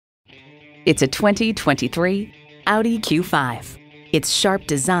It's a 2023 Audi Q5. Its sharp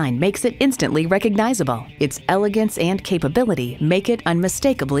design makes it instantly recognizable. Its elegance and capability make it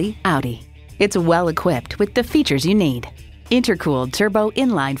unmistakably Audi. It's well equipped with the features you need. Intercooled turbo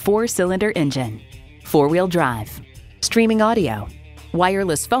inline 4-cylinder engine, 4-wheel drive, streaming audio,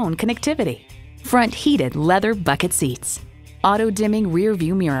 wireless phone connectivity, front heated leather bucket seats, auto-dimming rear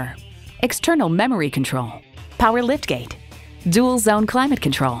view mirror, external memory control, power liftgate, dual zone climate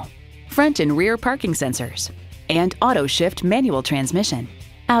control, front and rear parking sensors, and auto shift manual transmission.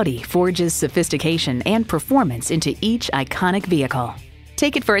 Audi forges sophistication and performance into each iconic vehicle.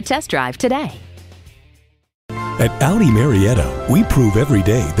 Take it for a test drive today. At Audi Marietta, we prove every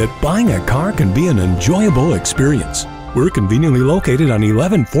day that buying a car can be an enjoyable experience. We're conveniently located on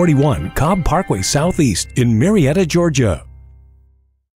 1141 Cobb Parkway Southeast in Marietta, Georgia.